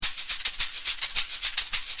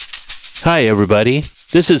Hi, everybody.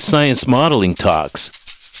 This is Science Modeling Talks,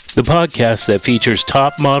 the podcast that features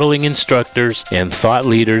top modeling instructors and thought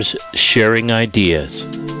leaders sharing ideas.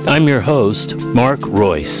 I'm your host, Mark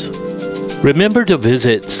Royce. Remember to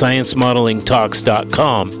visit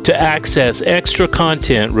ScienceModelingTalks.com to access extra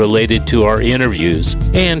content related to our interviews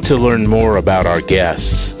and to learn more about our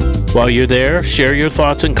guests. While you're there, share your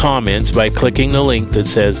thoughts and comments by clicking the link that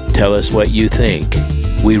says, "Tell us what you think."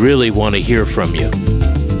 We really want to hear from you.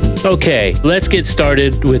 Okay, let's get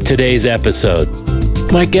started with today's episode.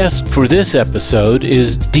 My guest for this episode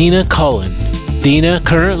is Deanna Cullen. Deanna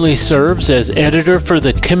currently serves as editor for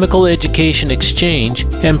the Chemical Education Exchange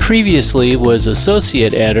and previously was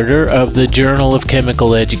associate editor of the Journal of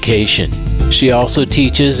Chemical Education. She also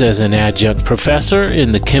teaches as an adjunct professor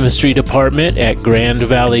in the chemistry department at Grand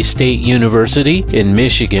Valley State University in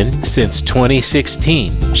Michigan since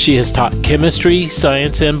 2016. She has taught chemistry,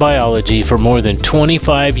 science, and biology for more than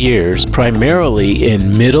 25 years, primarily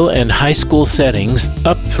in middle and high school settings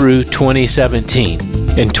up through 2017.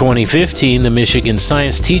 In 2015, the Michigan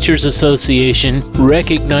Science Teachers Association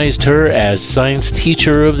recognized her as Science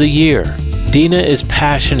Teacher of the Year. Deanna is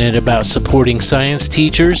passionate about supporting science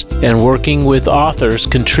teachers and working with authors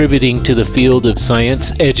contributing to the field of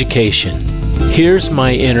science education. Here's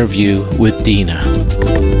my interview with Deanna.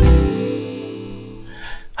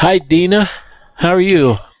 Hi, Deanna. How are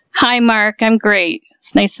you? Hi, Mark. I'm great.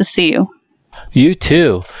 It's nice to see you. You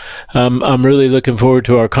too. I'm really looking forward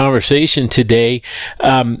to our conversation today.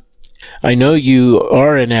 I know you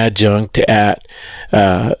are an adjunct at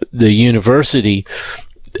the university.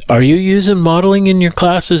 Are you using modeling in your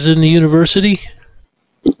classes in the university?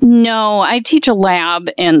 No, I teach a lab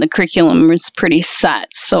and the curriculum is pretty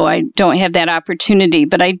set, so I don't have that opportunity.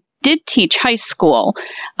 But I did teach high school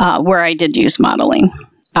where I did use modeling.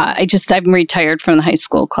 I'm retired from the high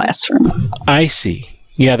school classroom. I see.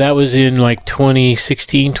 Yeah, that was in like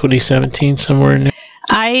 2016, 2017, somewhere in there.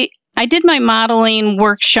 I did my modeling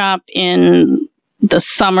workshop in the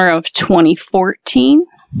summer of 2014.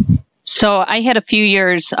 So I had a few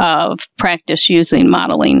years of practice using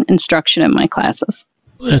modeling instruction in my classes.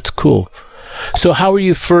 That's cool. So how were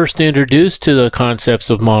you first introduced to the concepts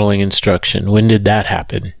of modeling instruction? When did that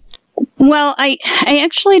happen? Well, I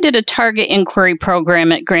actually did a target inquiry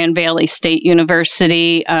program at Grand Valley State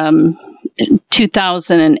University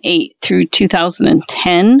 2008 through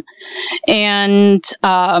 2010. And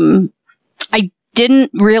I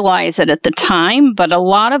didn't realize it at the time, but a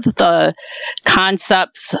lot of the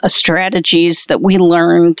concepts, strategies that we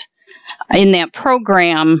learned in that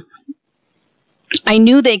program, I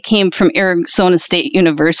knew they came from Arizona State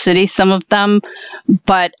University, some of them,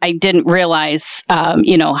 but I didn't realize,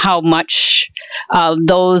 how much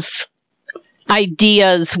those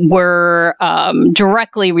ideas were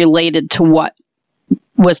directly related to what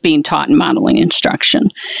was being taught in modeling instruction.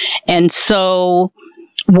 And so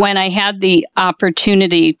when I had the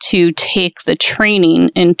opportunity to take the training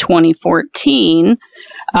in 2014,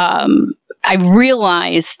 I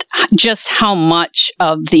realized just how much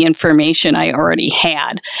of the information I already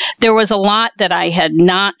had. There was a lot that I had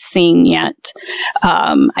not seen yet.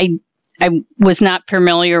 I was not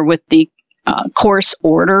familiar with the course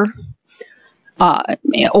order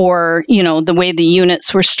or, the way the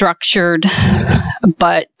units were structured.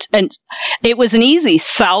 And it was an easy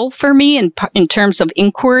sell for me in terms of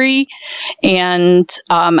inquiry. And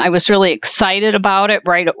I was really excited about it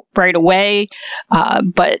right away.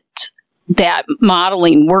 But that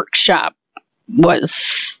modeling workshop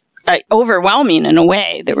was overwhelming in a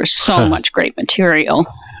way. There was so much great material.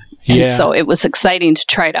 Yeah. And so it was exciting to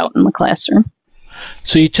try it out in the classroom.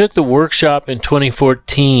 So you took the workshop in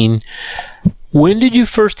 2014. When did you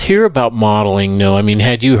first hear about modeling? No, I mean,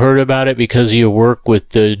 had you heard about it because of your work with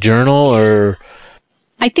the journal, or?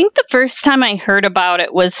 I think the first time I heard about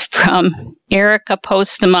it was from Erica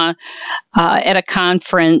Postema at a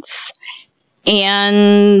conference.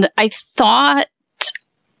 And I thought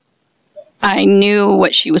I knew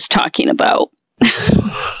what she was talking about.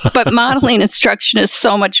 But modeling instruction is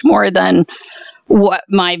so much more than what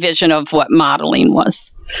my vision of what modeling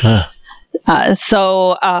was.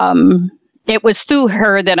 It was through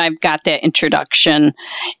her that I've got that introduction.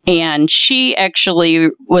 And she actually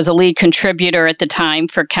was a lead contributor at the time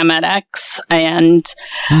for ChemEdX and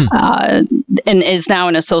is now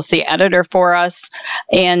an associate editor for us.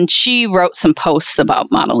 And she wrote some posts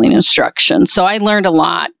about modeling instruction. So I learned a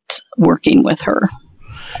lot working with her.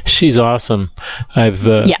 She's awesome. I've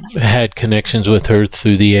had connections with her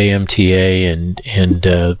through the AMTA, and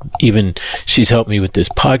even she's helped me with this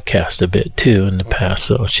podcast a bit too in the past.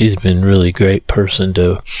 So she's been a really great person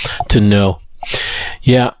to know.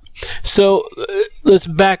 Yeah. So let's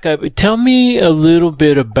back up. Tell me a little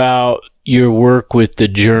bit about your work with the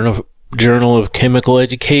Journal of Chemical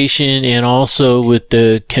Education and also with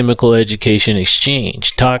the Chemical Education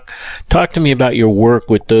Exchange. Talk to me about your work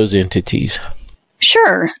with those entities.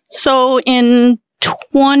 Sure. So in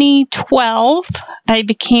 2012, I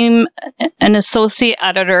became an associate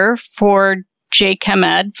editor for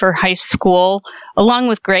ChemEd for high school, along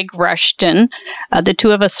with Greg Rushton. The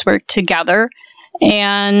two of us worked together.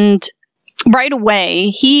 And right away,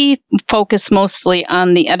 he focused mostly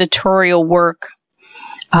on the editorial work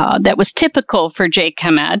that was typical for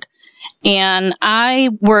ChemEd. And I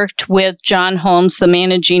worked with John Holmes, the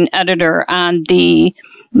managing editor, on the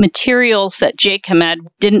materials that ChemEd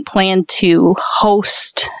didn't plan to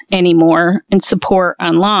host anymore and support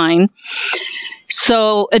online.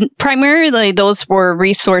 So primarily those were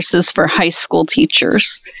resources for high school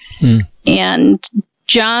teachers. And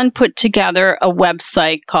John put together a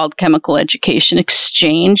website called Chemical Education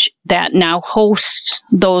Exchange that now hosts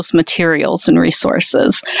those materials and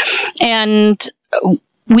resources. And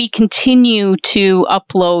we continue to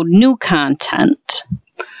upload new content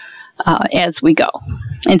as we go.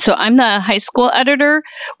 And so I'm the high school editor.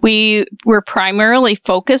 We were primarily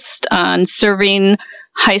focused on serving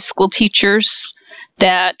high school teachers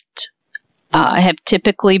that have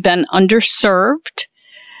typically been underserved.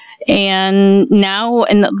 And now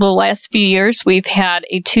in the last few years, we've had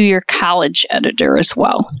a 2-year college editor as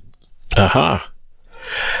well.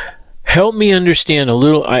 Help me understand a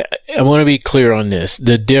little. I want to be clear on this.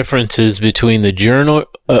 The differences between the Journal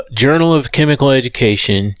of Chemical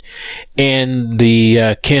Education and the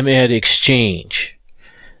ChemEd Exchange.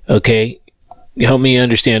 Okay? Help me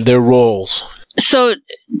understand their roles. So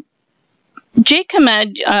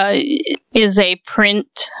ChemEd is a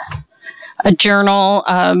print a journal.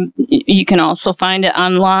 You can also find it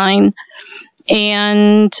online.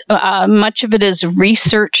 And much of it is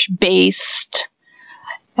research-based.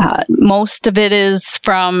 Most of it is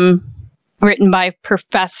written by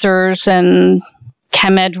professors and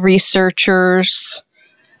ChemEd researchers.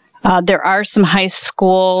 There are some high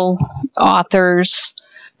school authors,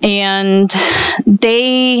 and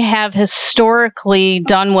they have historically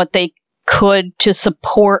done what they could to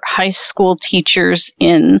support high school teachers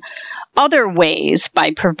in other ways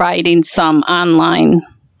by providing some online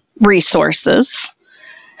resources.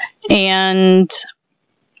 And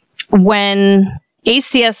when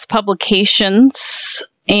ACS Publications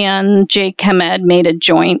and ChemEd made a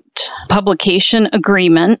joint publication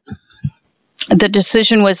agreement, the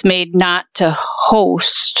decision was made not to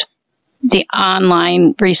host the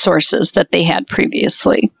online resources that they had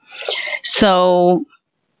previously. So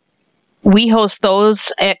we host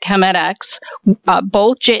those at ChemEdX.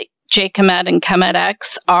 Both ChemEd and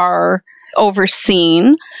ChemEdX are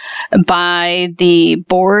overseen by the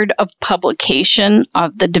Board of Publication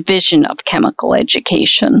of the Division of Chemical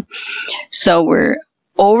Education. So we're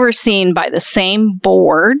overseen by the same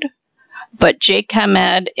board, but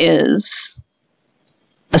ChemEd is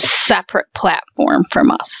a separate platform from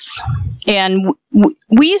us. And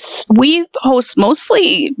we host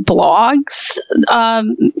mostly blogs,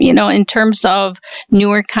 in terms of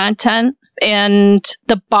newer content. And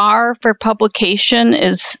the bar for publication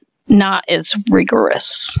is not as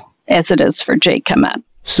rigorous as it is for ChemEd.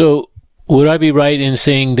 So would I be right in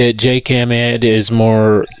saying that ChemEd is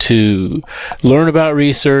more to learn about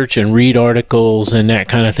research and read articles and that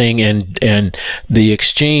kind of thing, and the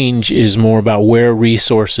exchange is more about where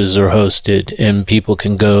resources are hosted and people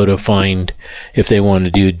can go to find if they want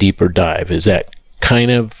to do a deeper dive? Is that kind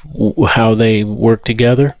of how they work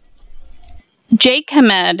together?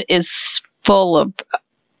 ChemEd is full of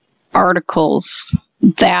articles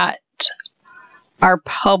that are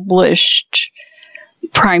published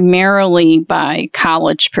primarily by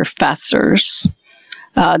college professors.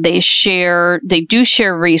 They do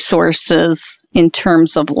share resources in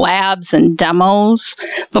terms of labs and demos,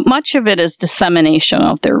 but much of it is dissemination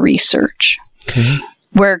of their research. Okay.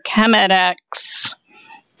 Where ChemEdX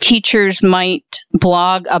teachers might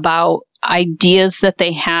blog about ideas that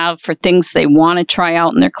they have for things they want to try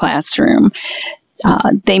out in their classroom.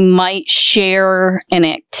 They might share an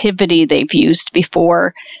activity they've used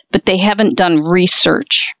before, but they haven't done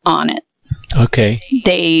research on it. Okay.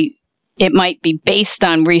 It might be based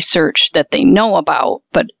on research that they know about,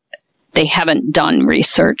 but they haven't done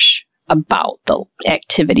research about the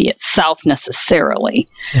activity itself necessarily.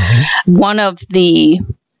 Mm-hmm. One of the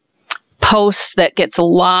posts that gets a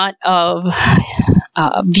lot of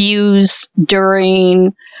views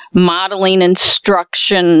during modeling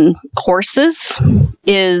instruction courses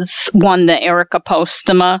is one that Erica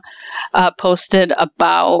Postema posted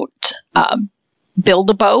about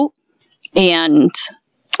Build-A-Boat. and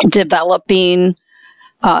developing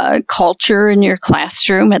culture in your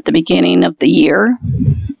classroom at the beginning of the year.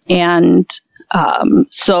 And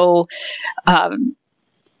so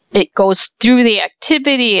it goes through the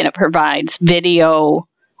activity and it provides video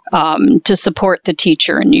to support the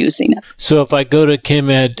teacher in using it. So if I go to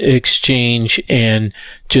ChemEdX and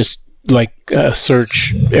just like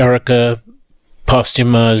search Erica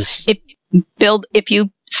Posthuma's... If you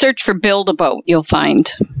search for Build a Boat, you'll find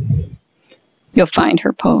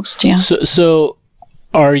her post, yeah. So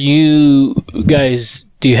are you guys,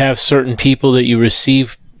 do you have certain people that you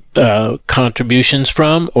receive contributions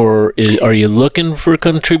from, or are you looking for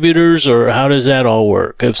contributors, or how does that all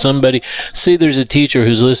work? If somebody, say there's a teacher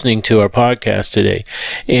who's listening to our podcast today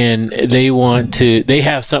and they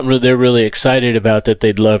have something that they're really excited about that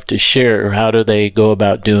they'd love to share, how do they go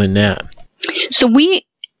about doing that? So we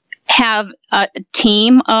have a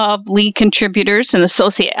team of lead contributors and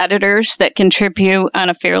associate editors that contribute on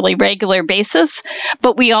a fairly regular basis,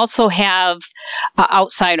 but we also have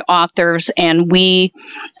outside authors, and we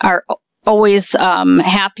are always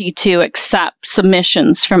happy to accept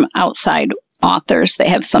submissions from outside authors that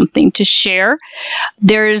have something to share.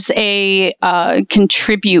 There's a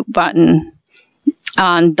contribute button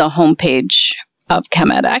on the homepage of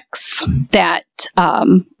ChemEdX that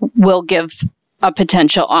will give a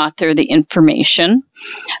potential author the information.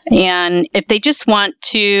 And if they just want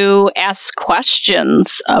to ask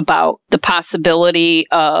questions about the possibility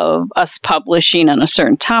of us publishing on a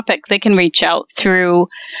certain topic, they can reach out through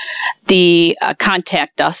the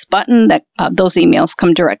Contact Us button. That those emails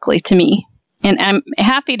come directly to me. And I'm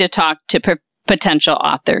happy to talk to potential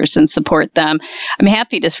authors and support them. I'm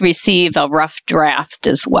happy to receive a rough draft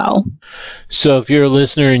as well. So if you're a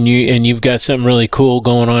listener and you've got something really cool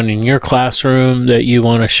going on in your classroom that you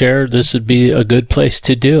want to share, this would be a good place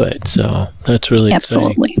to do it. So that's really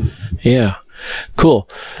Absolutely. exciting. Yeah. Cool.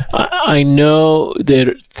 I know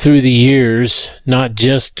that through the years, not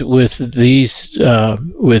just with these,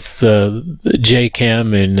 with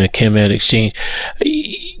JChem and ChemEdX,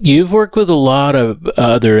 you've worked with a lot of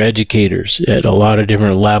other educators at a lot of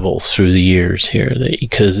different levels through the years here.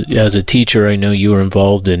 Because as a teacher, I know you were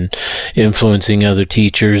involved in influencing other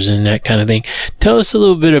teachers and that kind of thing. Tell us a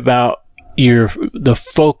little bit about the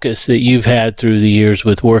focus that you've had through the years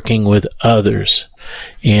with working with others.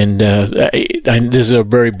 And this is a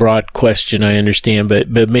very broad question, I understand,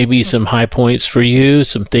 but maybe some high points for you,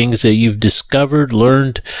 some things that you've discovered,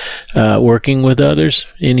 learned, working with others.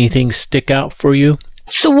 Anything stick out for you?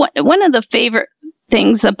 So one of the favorite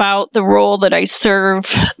things about the role that I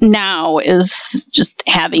serve now is just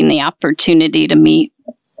having the opportunity to meet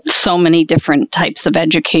so many different types of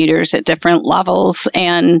educators at different levels,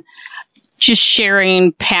 and just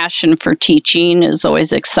sharing passion for teaching is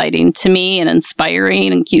always exciting to me and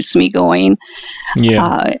inspiring and keeps me going.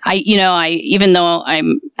 Yeah. I even though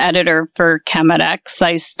I'm editor for ChemEdX,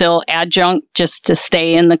 I still adjunct just to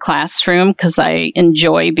stay in the classroom because I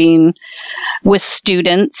enjoy being with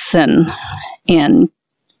students and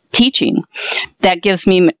teaching. That gives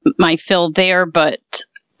me my fill there, but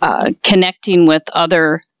connecting with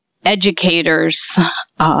other educators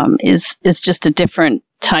is just a different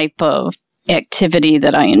type of activity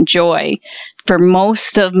that I enjoy. For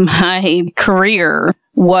most of my career,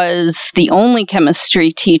 was the only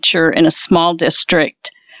chemistry teacher in a small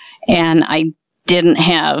district, and I didn't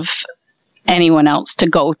have anyone else to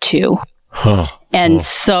go to.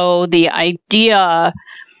 So the idea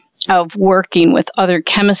of working with other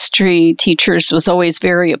chemistry teachers was always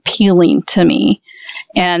very appealing to me.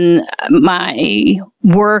 And my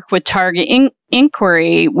work with target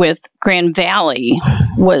inquiry with Grand Valley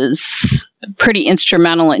was pretty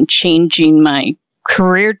instrumental in changing my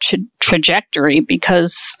career trajectory,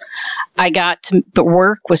 because I got to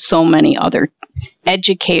work with so many other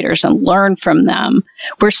educators and learn from them.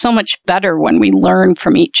 We're so much better when we learn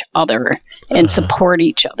from each other and support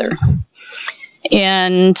each other.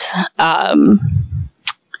 And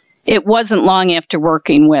it wasn't long after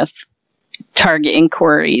working with Target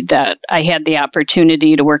Inquiry that I had the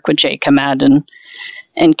opportunity to work with JChem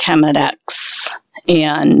and ChemEdX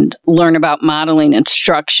and learn about modeling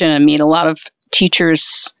instruction and meet a lot of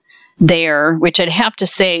teachers there, which I'd have to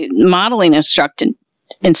say modeling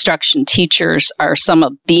instruction teachers are some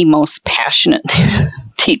of the most passionate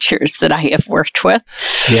teachers that I have worked with.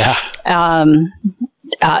 Yeah.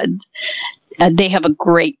 They have a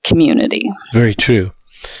great community. Very true.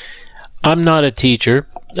 I'm not a teacher.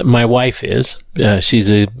 My wife is. She's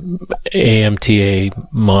a AMTA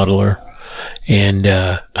modeler, and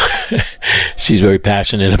she's very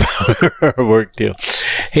passionate about her work too.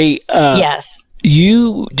 Hey, yes.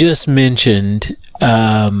 You just mentioned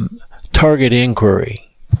target inquiry.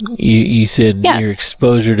 You said Yes. your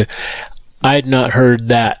exposure to... I'd not heard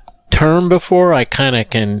that term before. I kind of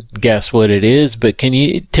can guess what it is, but can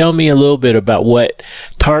you tell me a little bit about what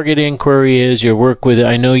target inquiry is, your work with it?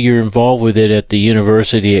 I know you're involved with it at the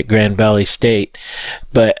university at Grand Valley State,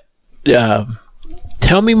 but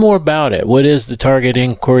tell me more about it. What is the target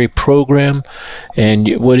inquiry program, and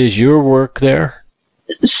what is your work there?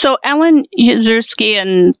 So Ellen Yuzerski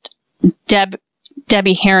and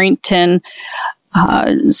Debbie Harrington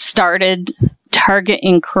started Target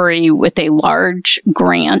Inquiry with a large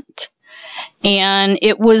grant, and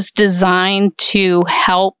it was designed to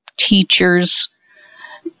help teachers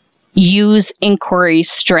use inquiry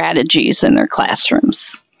strategies in their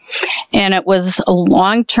classrooms. And it was a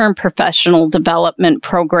long-term professional development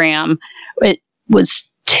program. It was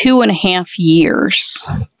 2.5 years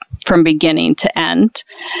from beginning to end.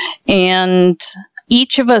 And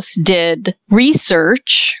each of us did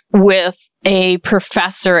research with a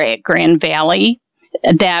professor at Grand Valley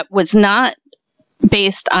that was not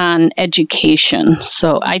based on education.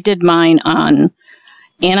 So I did mine on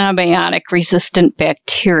antibiotic-resistant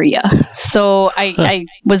bacteria. So I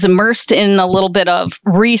was immersed in a little bit of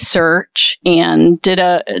research and did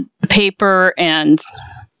a paper and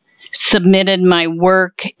submitted my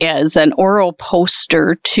work as an oral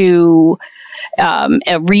poster to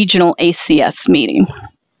a regional ACS meeting.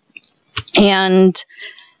 And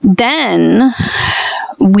then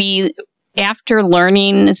after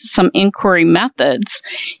learning some inquiry methods,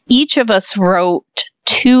 each of us wrote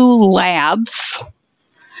 2 labs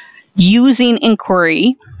using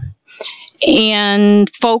inquiry and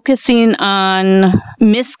focusing on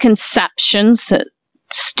misconceptions that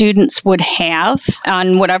students would have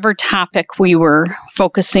on whatever topic we were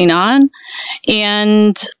focusing on,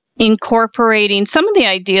 and incorporating some of the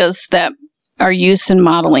ideas that are used in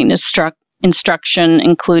modeling instruction,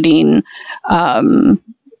 including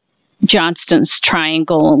Johnston's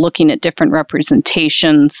triangle, looking at different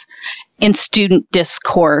representations, and student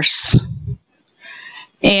discourse,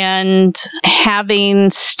 and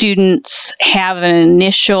having students have an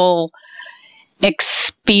initial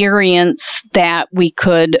experience that we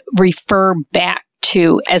could refer back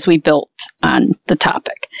to as we built on the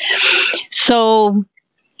topic. So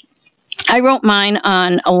I wrote mine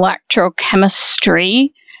on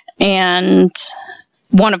electrochemistry, and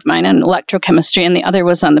one of mine on electrochemistry, and the other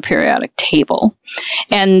was on the periodic table.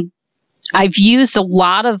 And I've used a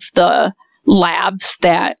lot of the labs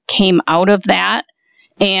that came out of that,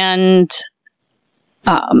 and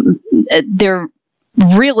they're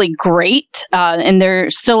really great, and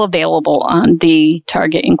they're still available on the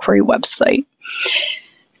Target Inquiry website.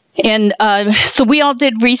 And so we all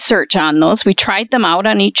did research on those. We tried them out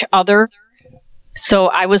on each other. So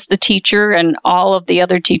I was the teacher, and all of the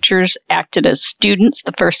other teachers acted as students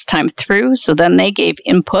the first time through. So then they gave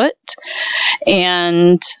input,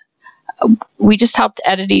 and we just helped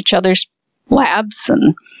edit each other's labs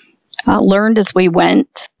and learned as we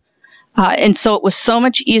went. And so it was so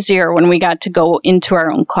much easier when we got to go into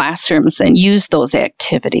our own classrooms and use those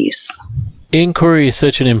activities. Inquiry is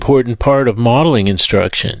such an important part of modeling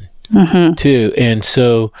instruction, too. And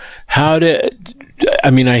so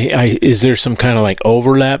is there some kind of like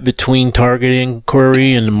overlap between target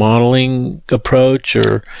inquiry and the modeling approach,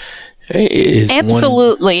 or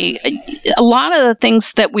Absolutely. A lot of the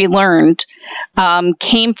things that we learned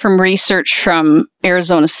came from research from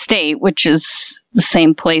Arizona State, which is the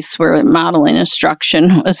same place where modeling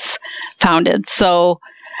instruction was founded. So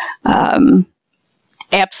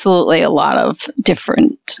absolutely a lot of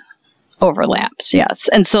different overlaps, yes.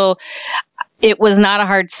 And so it was not a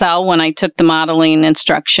hard sell when I took the modeling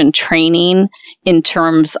instruction training in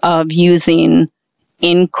terms of using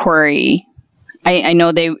inquiry. I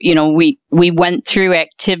know we went through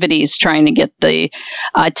activities trying to get the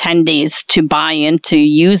attendees to buy into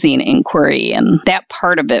using inquiry, and that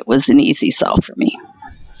part of it was an easy sell for me.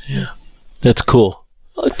 Yeah, that's cool.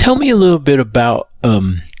 Tell me a little bit about,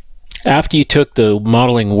 after you took the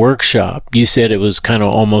modeling workshop, you said it was kind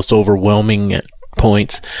of almost overwhelming at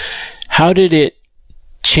points. How did it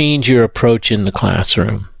change your approach in the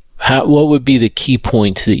classroom? What would be the key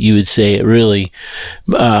points that you would say it really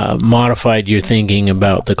modified your thinking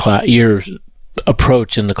about your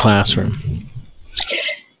approach in the classroom?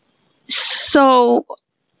 So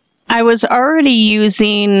I was already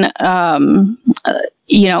using,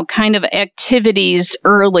 kind of activities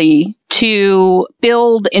early to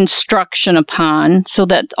build instruction upon so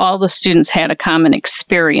that all the students had a common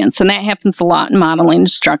experience. And that happens a lot in modeling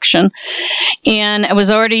instruction. And I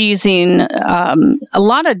was already using a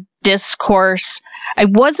lot of discourse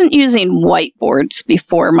wasn't using whiteboards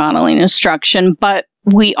before modeling instruction, but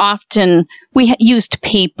we used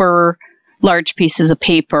paper, large pieces of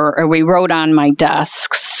paper, or we wrote on my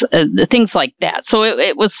desks, things like that. So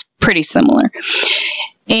it was pretty similar.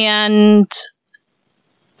 And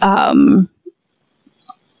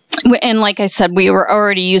like I said, we were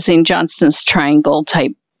already using Johnston's triangle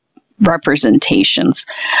type representations.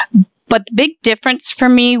 But the big difference for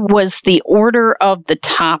me was the order of the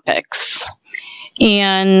topics.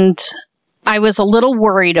 And I was a little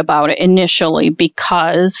worried about it initially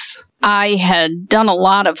because I had done a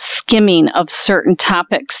lot of skimming of certain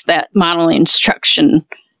topics that modeling instruction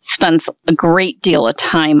spends a great deal of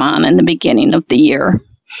time on in the beginning of the year.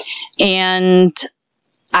 And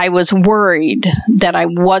I was worried that I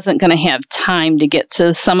wasn't going to have time to get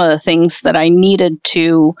to some of the things that I needed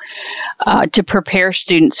to prepare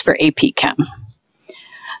students for AP Chem.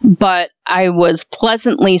 But I was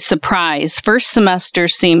pleasantly surprised. First semester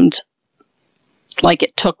seemed like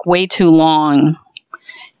it took way too long,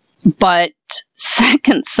 but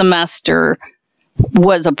second semester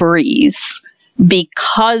was a breeze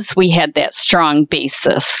because we had that strong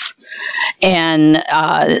basis, and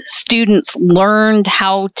students learned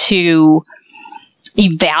how to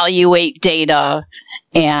evaluate data,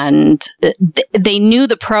 and they knew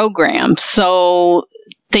the program, so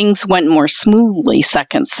things went more smoothly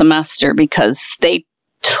second semester because they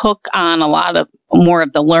took on a lot of more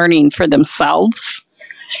of the learning for themselves.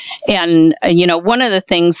 And, one of the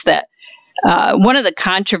things that one of the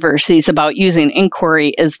controversies about using inquiry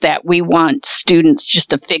is that we want students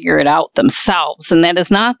just to figure it out themselves. And that is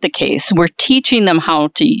not the case. We're teaching them how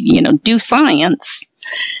to, do science.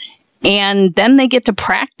 And then they get to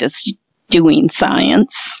practice doing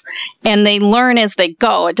science. And they learn as they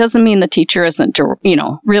go. It doesn't mean the teacher isn't,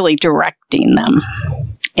 really directing them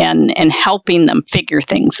and helping them figure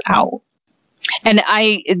things out. And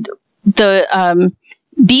the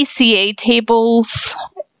BCA tables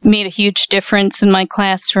made a huge difference in my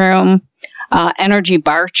classroom. Energy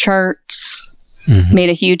bar charts made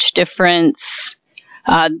a huge difference.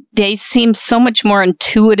 They seem so much more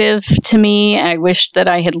intuitive to me. I wish that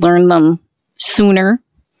I had learned them sooner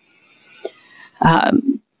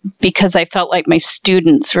because I felt like my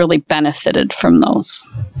students really benefited from those.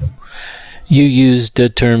 You used the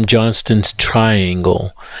term Johnston's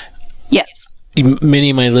triangle. Yes. Many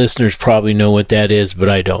of my listeners probably know what that is, but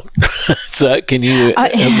I don't. So can you?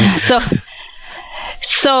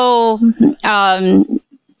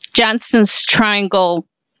 Johnston's triangle,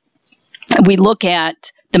 we look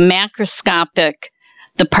at the macroscopic,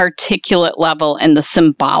 the particulate level, and the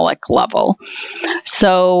symbolic level.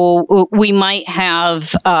 So we might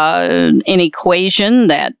have an equation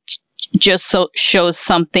that just shows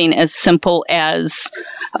something as simple as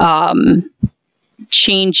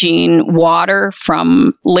changing water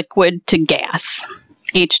from liquid to gas.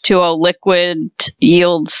 H2O liquid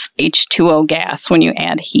yields H2O gas when you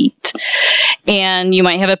add heat. And you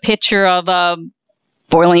might have a picture of a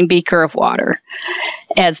boiling beaker of water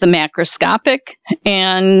as the macroscopic,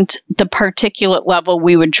 and the particulate level,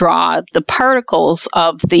 we would draw the particles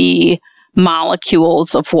of the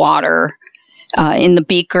molecules of water in the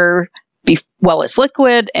beaker while it's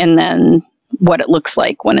liquid, and then what it looks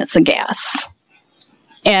like when it's a gas.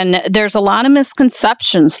 And there's a lot of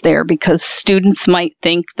misconceptions there because students might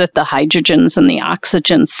think that the hydrogens and the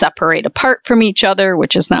oxygens separate apart from each other,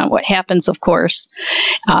 which is not what happens, of course.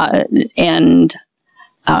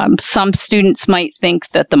 Some students might think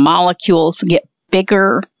that the molecules get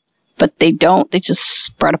bigger, but they don't. They just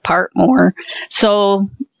spread apart more. So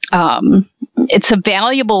it's a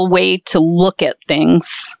valuable way to look at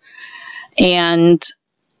things and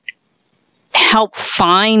help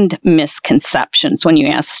find misconceptions. When you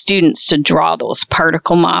ask students to draw those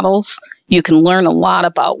particle models, you can learn a lot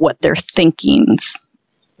about what their thinking is.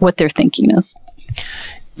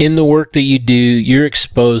 In the work that you do, you're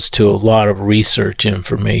exposed to a lot of research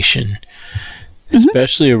information,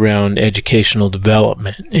 especially around educational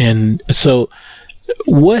development. And so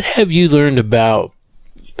what have you learned about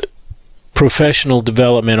professional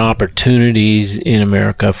development opportunities in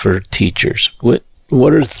America for teachers?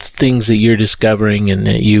 What are things that you're discovering and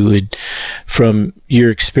that you would, from your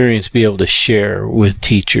experience, be able to share with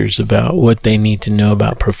teachers about what they need to know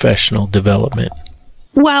about professional development?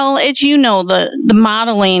 Well, as you know, the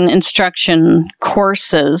modeling instruction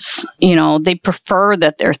courses, they prefer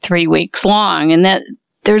that they're 3 weeks long, and that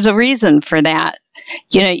there's a reason for that.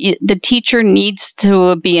 The teacher needs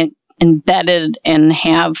to be embedded and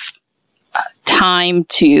have time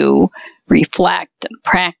to reflect and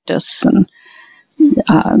practice and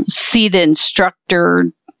see the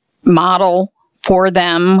instructor model for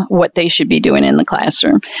them what they should be doing in the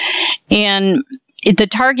classroom. And the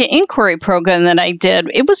target inquiry program that I did,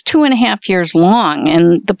 it was 2.5 years long,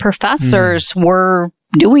 and the professors were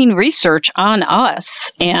doing research on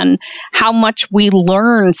us and how much we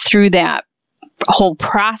learned through that whole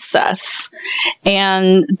process.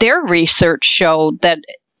 And their research showed that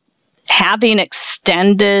having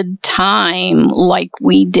extended time like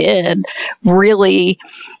we did really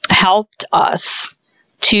helped us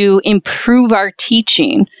to improve our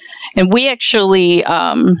teaching. And we actually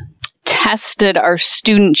tested our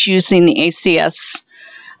students using the ACS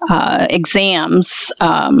exams,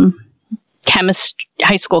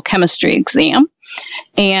 high school chemistry exam.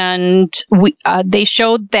 And they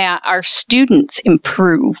showed that our students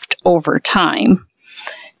improved over time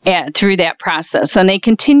through that process. And they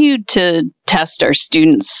continued to test our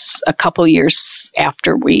students a couple years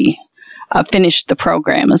after we finished the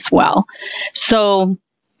program as well. So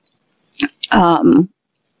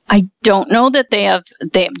I don't know that they have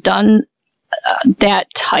done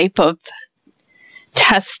that type of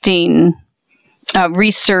testing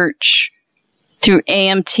research through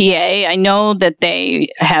AMTA. I know that they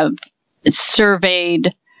have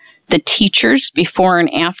surveyed the teachers before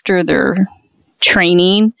and after their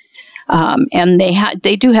training, and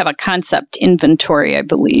they do have a concept inventory, I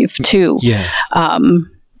believe, too. Yeah.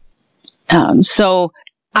 So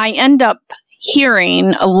I end up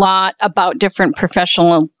hearing a lot about different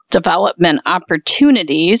professional development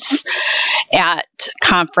opportunities at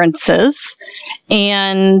conferences,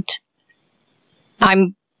 and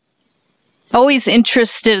I'm always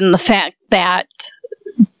interested in the fact that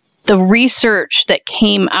the research that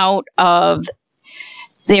came out of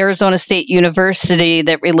the Arizona State University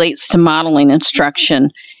that relates to modeling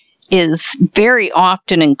instruction is very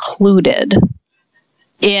often included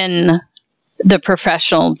in the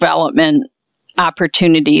professional development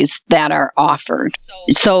opportunities that are offered.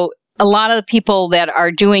 So a lot of the people that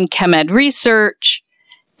are doing ChemEd research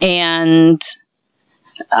and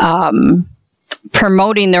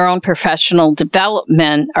promoting their own professional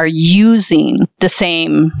development are using the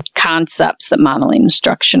same concepts that modeling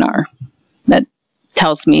instruction are. That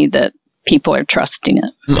tells me that people are trusting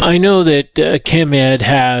it. I know that ChemEd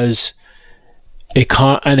has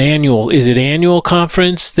an annual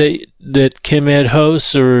conference that ChemEd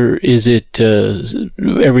hosts, or is it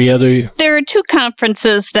every other? There are two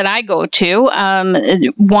conferences that I go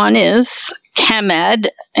to. One is ChemEd,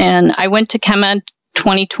 and I went to ChemEd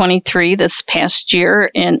 2023 this past year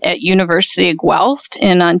at University of Guelph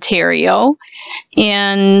in Ontario,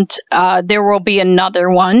 and there will be another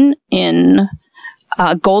one in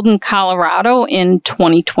Golden, Colorado in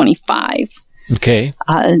 2025. Okay.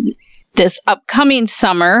 This upcoming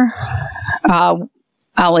summer, I'll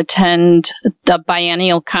attend the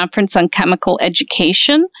Biennial Conference on Chemical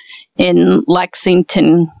Education in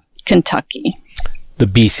Lexington, Kentucky. The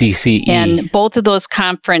BCCE. And both of those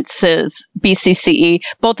conferences, BCCE,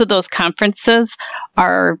 both of those conferences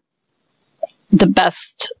are the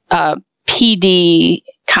best PD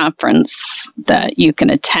conference that you can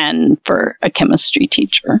attend for a chemistry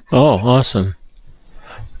teacher. Oh, awesome.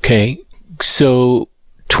 Okay. So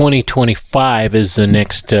 2025 is the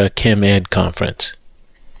next ChemEd conference.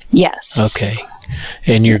 Yes. Okay.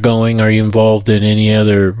 And you're going, are you involved in any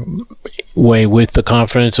other way with the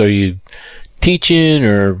conference? Are you teaching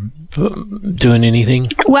or doing anything?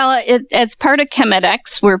 Well, as part of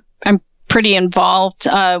ChemEdX, I'm pretty involved.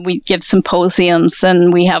 We give symposiums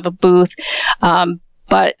and we have a booth.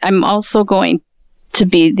 But I'm also going to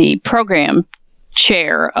be the program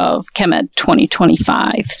chair of ChemEd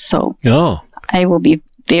 2025. So I will be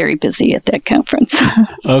very busy at that conference.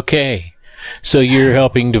 Okay. So you're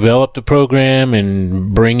helping develop the program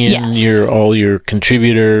and bring in all your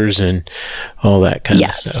contributors and all that kind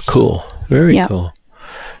of stuff. Cool. Very cool.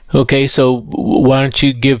 Okay, so why don't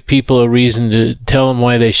you give people a reason to tell them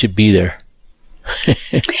why they should be there?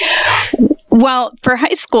 Well, for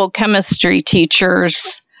high school chemistry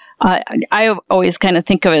teachers, I always kind of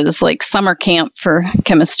think of it as like summer camp for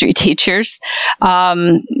chemistry teachers.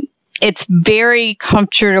 It's very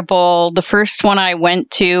comfortable. The first one I went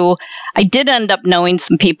to, I did end up knowing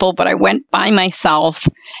some people, but I went by myself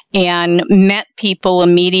and met people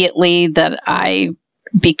immediately that I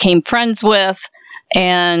became friends with.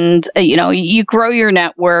 And, you grow your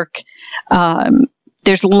network.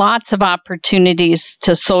 There's lots of opportunities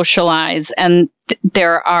to socialize, and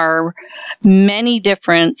there are many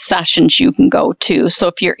different sessions you can go to. So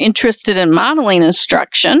if you're interested in modeling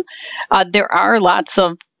instruction, there are lots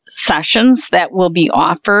of sessions that will be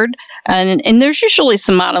offered, and there's usually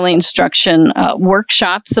some modeling instruction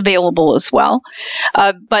workshops available as well.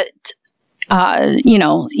 But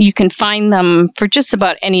you can find them for just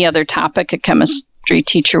about any other topic a chemistry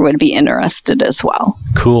teacher would be interested as well.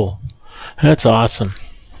 Cool. That's awesome.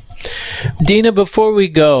 Deanna, before we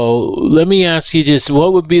go, let me ask you just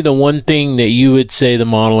what would be the one thing that you would say the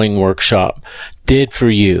modeling workshop did for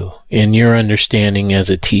you in your understanding as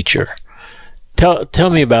a teacher? Tell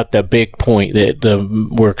me about the big point that the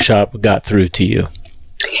workshop got through to you.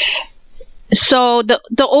 So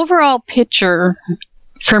the overall picture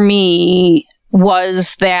for me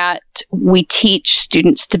was that we teach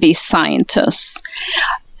students to be scientists.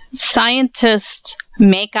 Scientists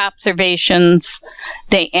make observations,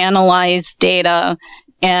 they analyze data,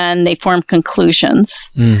 and they form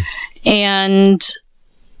conclusions. And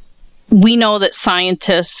we know that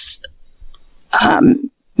scientists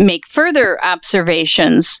make further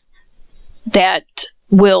observations that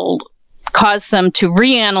will cause them to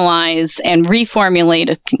reanalyze and reformulate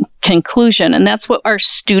a conclusion. And that's what our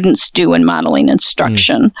students do in modeling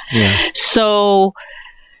instruction. So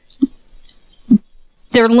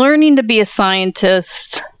they're learning to be a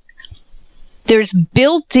scientist. There's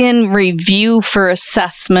built-in review for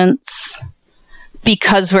assessments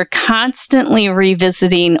because we're constantly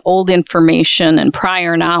revisiting old information and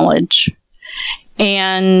prior knowledge.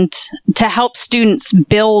 And to help students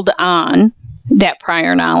build on that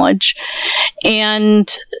prior knowledge.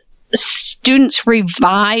 And students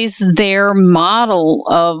revise their model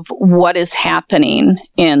of what is happening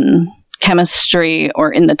in chemistry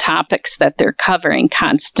or in the topics that they're covering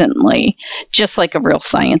constantly, just like a real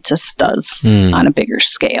scientist does on a bigger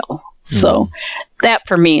scale. So that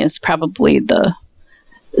for me is probably the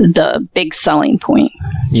big selling point.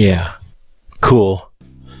 Yeah. Cool.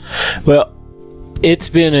 Well, it's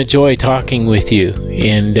been a joy talking with you,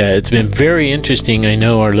 and it's been very interesting. I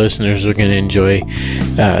know our listeners are going to enjoy,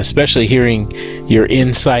 especially hearing your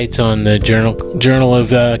insights on the Journal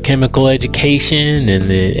of Chemical Education and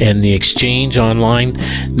the exchange online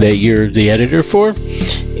that you're the editor for.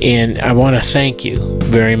 And I want to thank you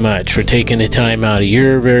very much for taking the time out of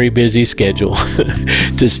your very busy schedule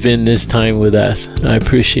to spend this time with us. I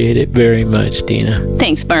appreciate it very much, Deanna.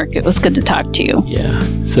 Thanks, Mark. It was good to talk to you. Yeah.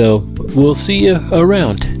 So we'll see you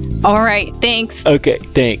around. All right. Thanks. Okay.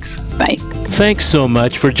 Thanks. Bye. Thanks so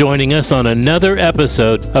much for joining us on another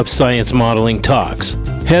episode of Science Modeling Talks.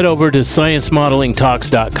 Head over to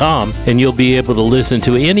sciencemodelingtalks.com and you'll be able to listen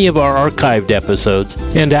to any of our archived episodes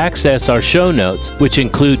and access our show notes, which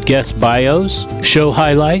include guest bios, show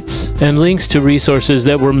highlights, and links to resources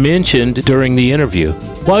that were mentioned during the interview.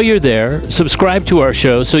 While you're there, subscribe to our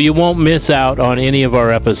show so you won't miss out on any of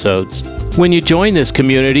our episodes. When you join this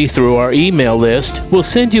community through our email list, we'll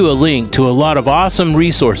send you a link to a lot of awesome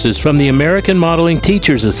resources from the American Modeling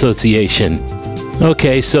Teachers Association.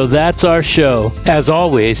 Okay, so that's our show. As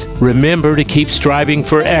always, remember to keep striving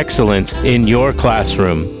for excellence in your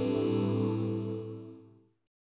classroom.